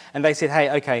 And they said, hey,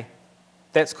 okay,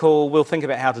 that's cool, we'll think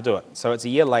about how to do it. So it's a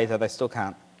year later, they still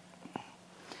can't.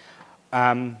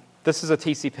 This is a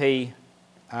TCP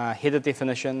header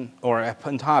definition, or an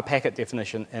entire packet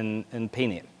definition in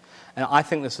PNet. And I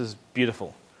think this is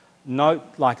beautiful. Note,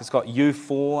 like it's got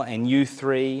U4 and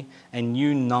U3 and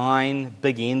U9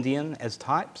 big endian as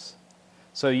types.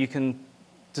 So you can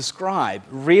describe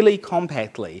really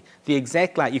compactly the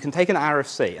exact layout. You can take an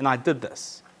RFC, and I did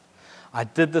this. I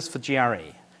did this for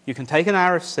GRE. You can take an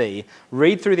RFC,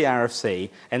 read through the RFC,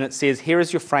 and it says, here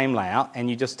is your frame layout, and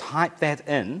you just type that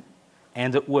in,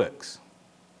 and it works.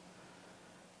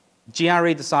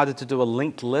 GRE decided to do a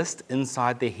linked list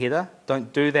inside their header.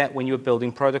 Don't do that when you're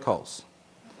building protocols.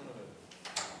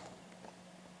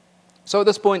 So at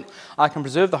this point, I can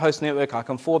preserve the host network, I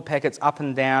can forward packets up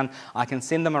and down, I can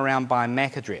send them around by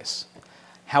MAC address.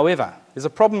 However, there's a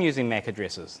problem using MAC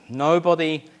addresses.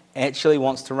 Nobody actually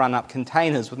wants to run up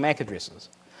containers with MAC addresses.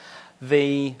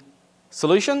 The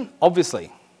solution,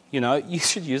 obviously, you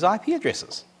should use IP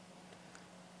addresses.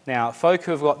 Now, folk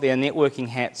who have got their networking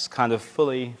hats kind of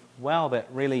fully,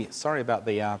 sorry about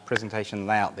the presentation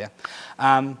layout there.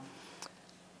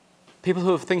 People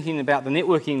who are thinking about the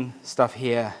networking stuff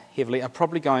here heavily are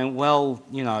probably going, well,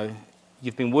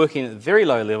 you've been working at a very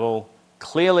low level.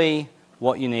 Clearly,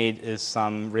 what you need is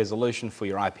some resolution for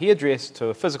your IP address to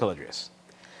a physical address.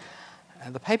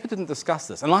 The paper didn't discuss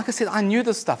this. And like I said, I knew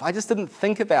this stuff. I just didn't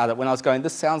think about it when I was going,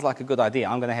 this sounds like a good idea.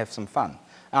 I'm going to have some fun.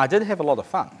 And I did have a lot of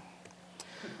fun.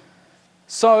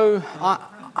 So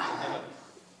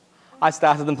I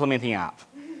started implementing ARP.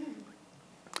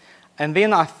 And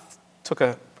then I took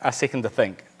a second to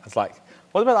think. I was like,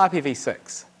 what about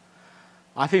IPv6?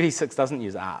 IPv6 doesn't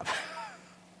use ARP.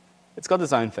 It's got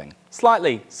its own thing.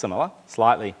 Slightly similar,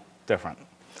 slightly different.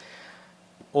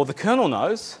 Or the kernel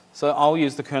knows, so I'll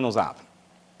use the kernel's ARP.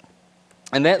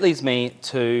 And that leads me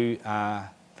to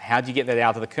how do you get that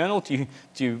out of the kernel? Do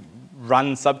you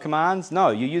run subcommands? No,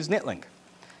 you use netlink.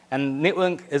 And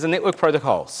netlink is a network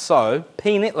protocol. So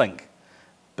pnetlink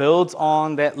builds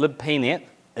on that libpnet.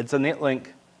 It's a netlink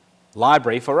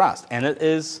library for Rust. And it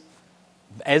is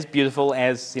as beautiful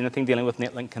as anything dealing with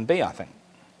netlink can be, I think.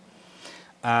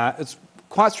 It's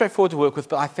quite straightforward to work with,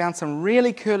 but I found some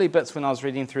really curly bits when I was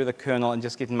reading through the kernel and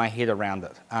just getting my head around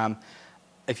it.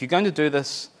 If you're going to do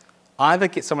this, either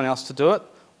get someone else to do it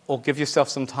or give yourself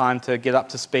some time to get up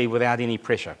to speed without any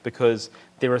pressure, because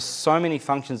there are so many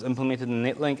functions implemented in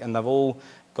netlink and they've all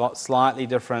got slightly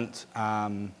different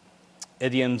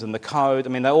idioms in the code. I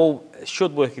mean, they all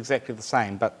should work exactly the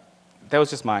same, but that was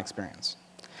just my experience.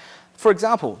 For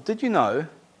example, did you know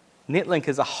netlink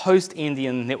is a host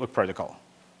endian network protocol?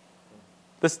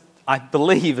 This, I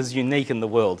believe, is unique in the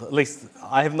world. At least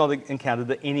I have not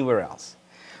encountered it anywhere else.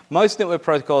 Most network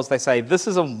protocols, they say, this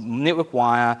is a network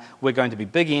wire, we're going to be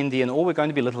big endian or we're going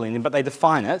to be little endian, but they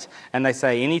define it, and they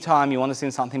say anytime you want to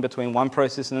send something between one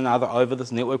process and another over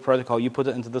this network protocol, you put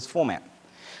it into this format.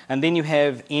 And then you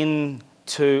have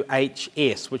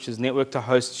N2HS, which is network to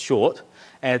host short,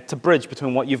 to bridge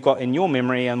between what you've got in your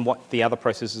memory and what the other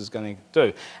process is going to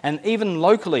do. And even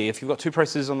locally, if you've got two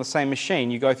processes on the same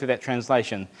machine, you go through that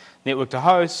translation. Network to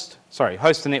host,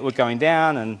 host to network going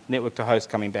down and network to host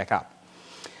coming back up.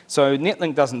 So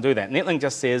netlink doesn't do that. Netlink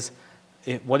just says,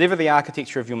 whatever the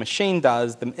architecture of your machine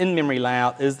does, the in-memory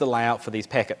layout is the layout for these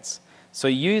packets. So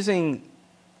using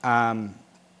PNet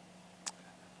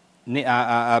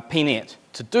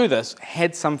to do this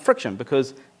had some friction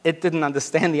because it didn't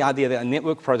understand the idea that a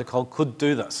network protocol could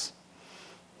do this.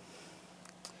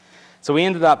 So we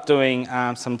ended up doing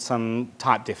some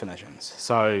type definitions.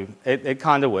 So it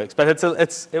kind of works, but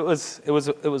it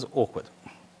was awkward.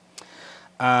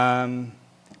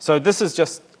 So this is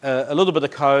just a little bit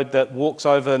of code that walks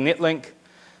over netlink.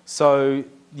 So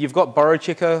you've got borrow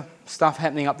checker stuff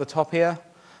happening up the top here.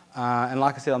 And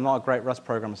like I said, I'm not a great Rust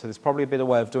programmer, so there's probably a better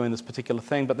way of doing this particular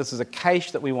thing, but this is a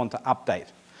cache that we want to update.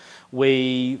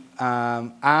 We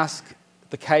ask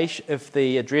the cache if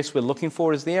the address we're looking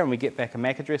for is there and we get back a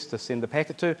MAC address to send the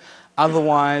packet to.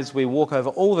 Otherwise, we walk over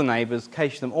all the neighbors,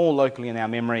 cache them all locally in our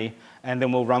memory, and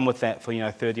then we'll run with that for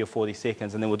 30 or 40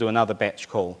 seconds, and then we'll do another batch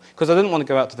call. Because I didn't want to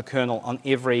go out to the kernel on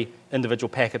every individual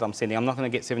packet I'm sending. I'm not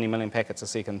going to get 70 million packets a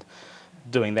second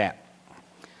doing that.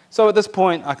 So at this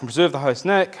point, I can preserve the host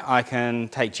NIC, I can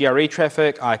take GRE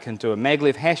traffic, I can do a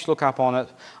Maglev hash lookup on it,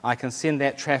 I can send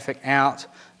that traffic out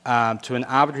to an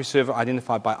arbitrary server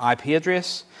identified by IP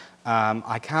address.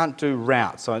 I can't do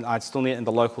route, so I still need it in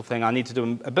the local thing. I need to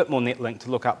do a bit more netlink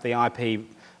to look up the IP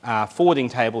forwarding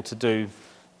table to do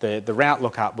the route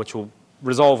lookup, which will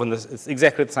resolve in this. It's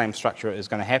exactly the same structure is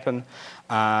going to happen.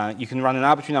 You can run an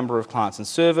arbitrary number of clients and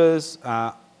servers.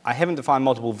 I haven't defined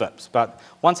multiple VIPs, but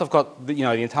once I've got the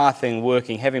entire thing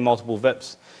working, having multiple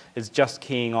VIPs is just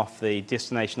keying off the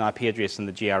destination IP address in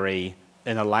the GRE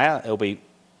in a layer. It'll be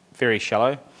very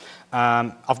shallow.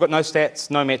 I've got no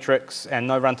stats, no metrics, and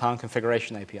no runtime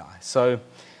configuration API. So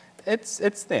it's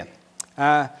there.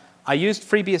 I used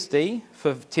FreeBSD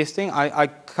for testing. I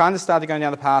kind of started going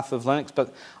down the path of Linux,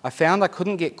 but I found I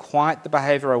couldn't get quite the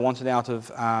behavior I wanted out of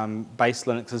base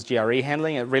Linux's GRE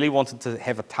handling. It really wanted to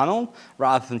have a tunnel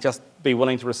rather than just be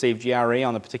willing to receive GRE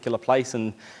on a particular place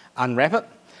and unwrap it.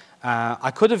 I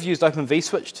could have used Open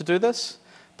vSwitch to do this,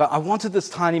 but I wanted this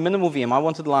tiny minimal VM. I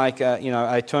wanted like a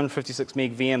 256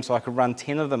 meg VM so I could run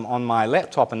 10 of them on my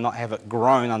laptop and not have it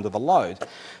groan under the load.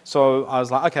 So I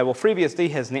was like, okay, well FreeBSD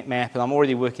has netmap and I'm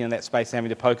already working in that space having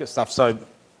to poke at stuff, so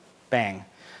bang.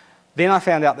 Then I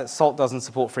found out that Salt doesn't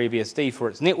support FreeBSD for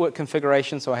its network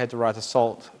configuration, so I had to write a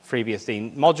Salt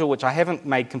FreeBSD module, which I haven't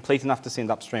made complete enough to send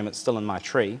upstream. It's still in my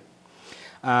tree.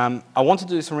 I wanted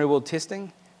to do some real-world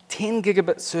testing. 10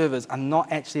 gigabit servers are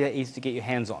not actually that easy to get your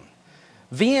hands on.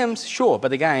 VMs, sure,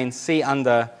 but again, see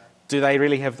under, do they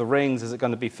really have the rings? Is it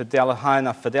going to be high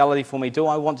enough fidelity for me? Do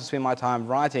I want to spend my time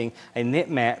writing a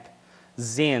netmap,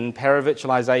 Xen,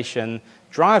 paravirtualization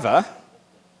driver,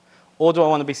 or do I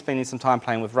want to be spending some time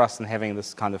playing with Rust and having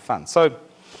this kind of fun? So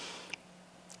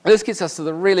this gets us to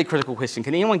the really critical question.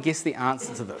 Can anyone guess the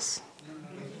answer to this?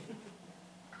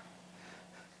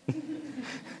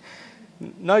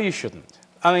 No, you shouldn't.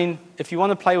 I mean, if you want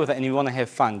to play with it and you want to have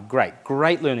fun, great.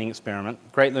 Great learning experiment,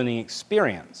 great learning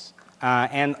experience.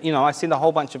 And, I send a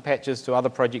whole bunch of patches to other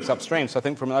projects upstream, so I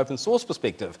think from an open source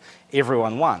perspective,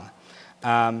 everyone won.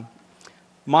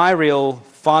 My real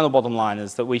final bottom line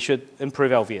is that we should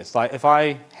improve LVS. Like, if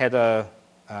I had a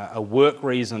work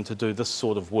reason to do this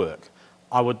sort of work,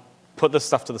 I would put this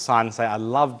stuff to the side and say, I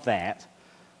love that,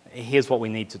 here's what we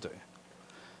need to do.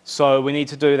 So we need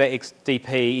to do that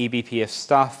XDP, eBPF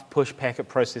stuff, push packet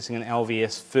processing and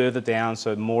LVS further down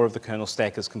so more of the kernel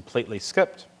stack is completely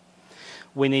skipped.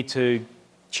 We need to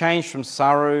change from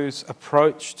Saru's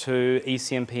approach to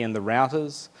ECMP and the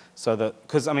routers, so that,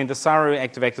 because the Saru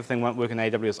active-active thing won't work in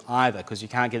AWS either, because you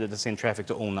can't get it to send traffic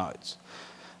to all nodes.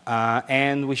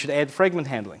 And we should add fragment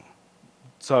handling.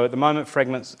 So at the moment,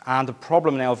 fragments aren't a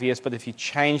problem in LVS, but if you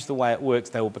change the way it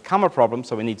works, they will become a problem,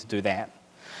 so we need to do that.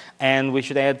 And we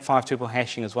should add 5-tuple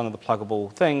hashing as one of the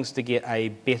pluggable things to get a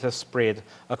better spread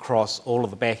across all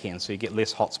of the backends, so you get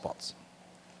less hotspots.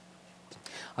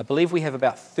 I believe we have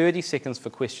about 30 seconds for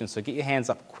questions, so get your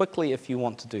hands up quickly if you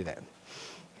want to do that.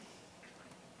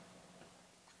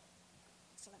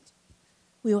 Excellent.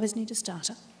 We always need a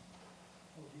starter.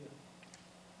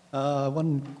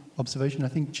 One observation, I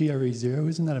think GRE0,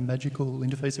 isn't that a magical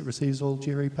interface that receives all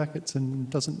GRE packets and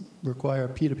doesn't require a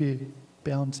peer-to-peer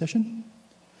bound session?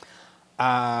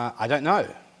 I don't know.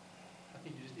 I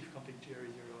think you just if-config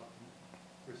GRE0 up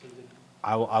and receive it.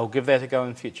 I'll give that a go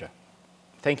in future.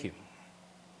 Thank you.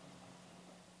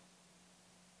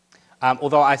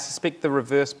 Although I suspect the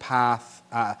reverse path,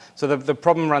 so the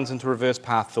problem runs into reverse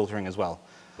path filtering as well.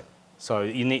 So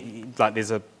you need,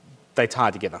 they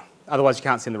tie together. Otherwise you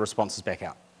can't send the responses back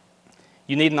out.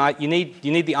 You need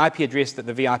the IP address that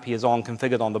the VIP is on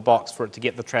configured on the box for it to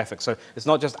get the traffic. So it's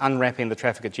not just unwrapping the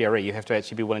traffic at GRE, you have to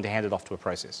actually be willing to hand it off to a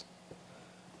process.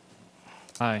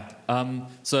 Hi.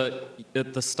 So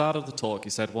at the start of the talk,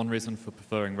 you said one reason for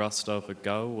preferring Rust over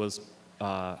Go was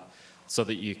so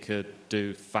that you could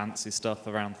do fancy stuff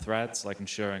around threads, like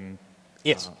ensuring,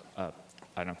 yes. I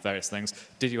don't know, various things.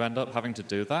 Did you end up having to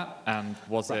do that? And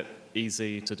was it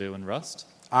easy to do in Rust?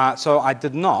 So I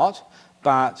did not,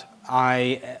 but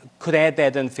I could add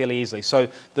that in fairly easily. So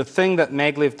the thing that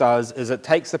Maglev does is it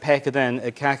takes the packet in,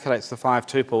 it calculates the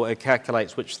 5-tuple, it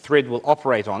calculates which thread will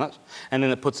operate on it, and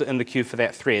then it puts it in the queue for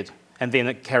that thread, and then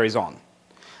it carries on.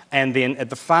 And then at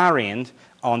the far end,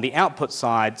 on the output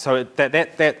side, so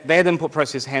that input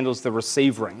process handles the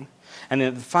receiving, And then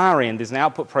at the far end, there's an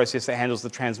output process that handles the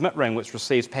transmit ring, which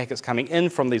receives packets coming in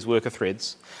from these worker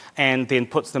threads, and then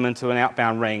puts them into an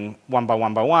outbound ring one by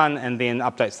one, and then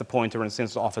updates the pointer and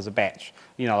sends it off as a batch,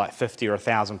 like 50 or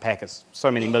 1,000 packets,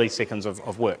 so many milliseconds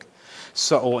of work.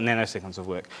 Or nanoseconds of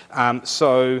work.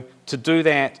 So to do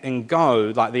that in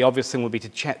Go, like the obvious thing would be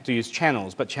to use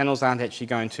channels, but channels aren't actually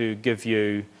going to give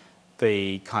you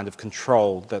the kind of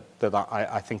control that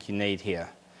I think you need here.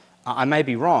 I may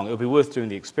be wrong. It would be worth doing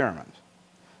the experiment.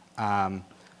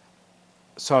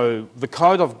 So the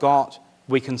code I've got,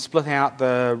 we can split out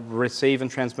the receive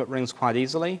and transmit rings quite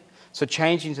easily. So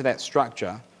changing to that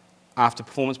structure after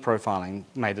performance profiling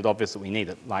made it obvious that we need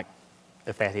it, like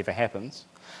if that ever happens.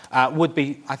 Would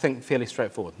be, I think, fairly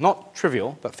straightforward. Not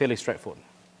trivial, but fairly straightforward.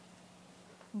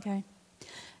 Okay.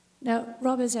 Now,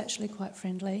 Rob is actually quite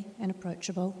friendly and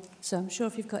approachable, so I'm sure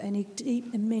if you've got any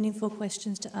deep and meaningful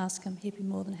questions to ask him, he'd be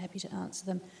more than happy to answer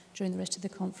them during the rest of the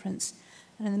conference.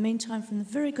 And in the meantime, from the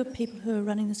very good people who are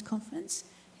running this conference,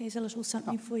 here's a little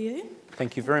something for you.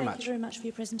 Thank you very much. Thank you very much for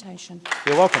your presentation.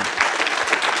 You're welcome.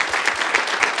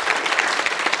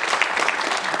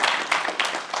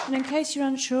 And in case you're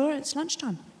unsure, it's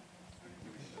lunchtime.